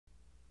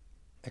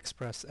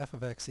express f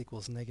of x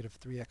equals negative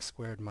 3x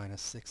squared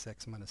minus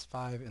 6x minus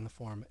 5 in the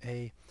form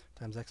a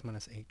times x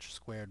minus h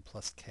squared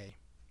plus k.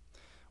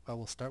 Well,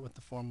 we'll start with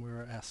the form we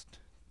were asked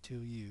to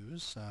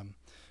use,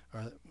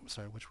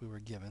 which we were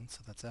given.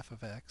 So that's f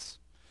of x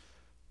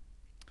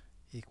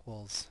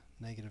equals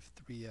negative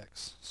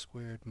 3x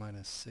squared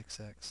minus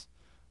 6x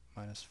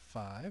minus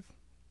 5.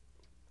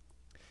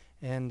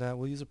 And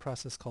we'll use a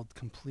process called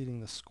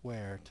completing the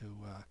square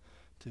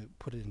to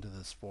put it into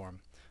this form.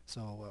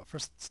 So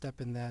first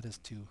step in that is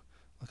to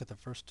look at the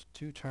first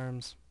two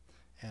terms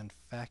and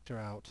factor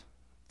out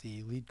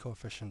the lead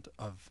coefficient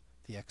of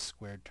the x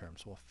squared term.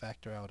 So we'll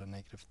factor out a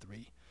negative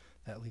 3.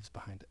 That leaves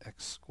behind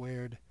x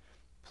squared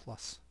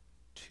plus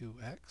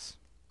 2x.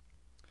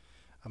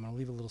 I'm going to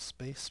leave a little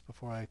space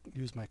before I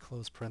use my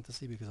closed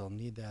parenthesis because I'll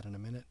need that in a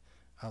minute.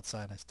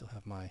 Outside I still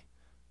have my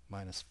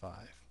minus 5.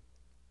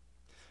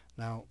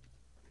 Now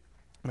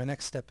my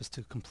next step is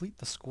to complete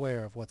the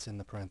square of what's in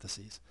the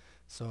parentheses.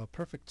 So a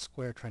perfect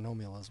square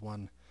trinomial is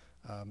one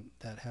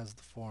that has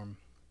the form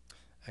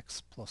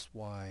x plus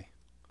y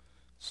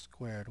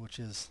squared, which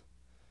is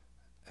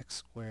x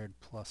squared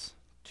plus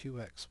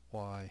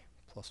 2xy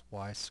plus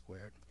y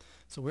squared.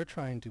 So we're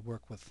trying to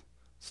work with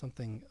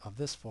something of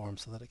this form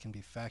so that it can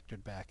be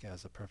factored back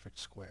as a perfect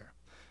square.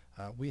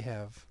 We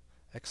have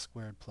x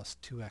squared plus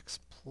 2x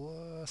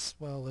plus,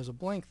 well, there's a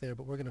blank there,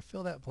 but we're going to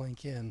fill that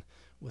blank in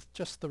with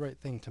just the right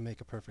thing to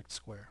make a perfect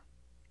square.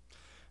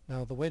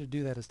 Now the way to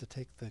do that is to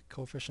take the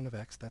coefficient of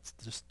x, that's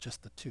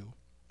just the 2,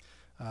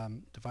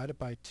 divide it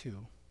by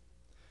 2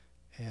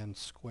 and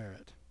square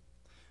it.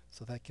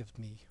 So that gives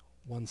me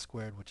 1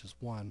 squared, which is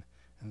 1,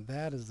 and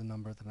that is the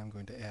number that I'm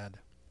going to add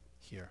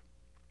here.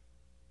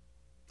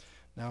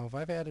 Now if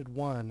I've added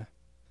 1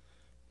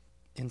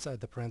 inside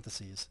the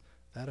parentheses,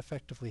 that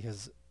effectively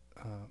has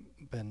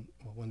been,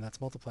 well, when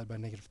that's multiplied by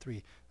negative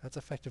 3, that's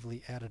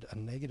effectively added a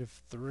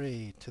negative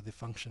 3 to the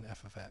function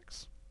f of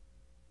x.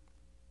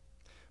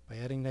 By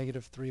adding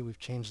negative 3, we've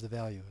changed the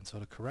value, and so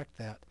to correct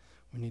that,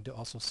 we need to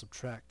also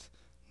subtract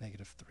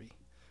negative 3.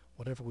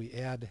 Whatever we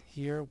add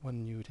here,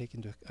 when you take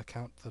into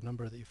account the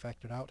number that you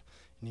factored out,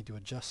 you need to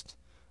adjust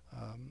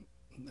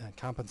and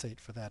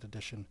compensate for that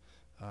addition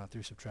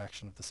through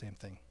subtraction of the same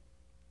thing.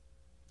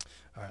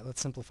 Alright,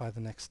 let's simplify the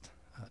next,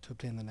 to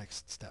obtain the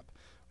next step.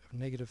 We have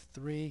negative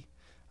 3.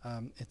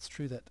 It's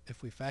true that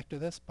if we factor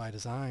this, by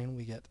design,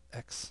 we get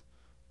x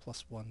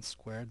plus 1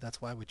 squared.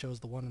 That's why we chose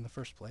the 1 in the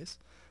first place.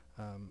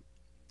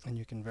 And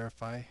you can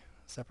verify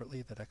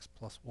separately that x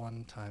plus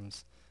 1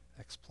 times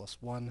x plus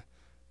 1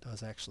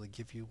 does actually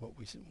give you what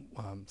we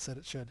said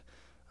it should.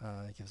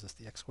 It gives us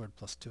the x squared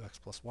plus 2x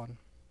plus 1.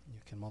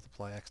 You can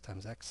multiply x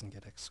times x and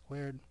get x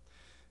squared.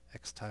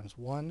 X times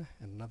 1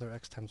 and another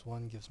x times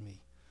 1 gives me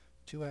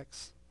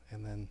 2x,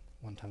 and then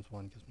 1 times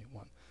 1 gives me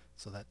 1.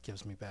 So that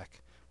gives me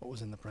back what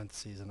was in the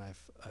parentheses, and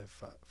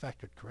I've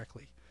factored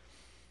correctly.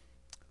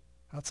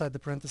 Outside the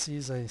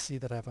parentheses, I see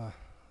that I have a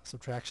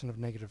subtraction of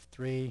negative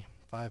 3.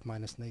 5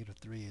 minus negative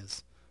 3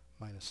 is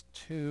minus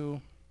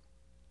 2.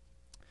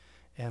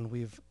 And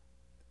we've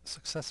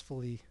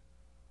successfully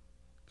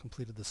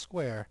completed the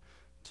square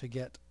to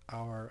get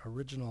our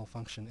original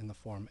function in the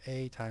form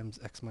a times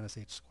x minus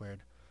h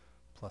squared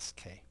plus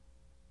k.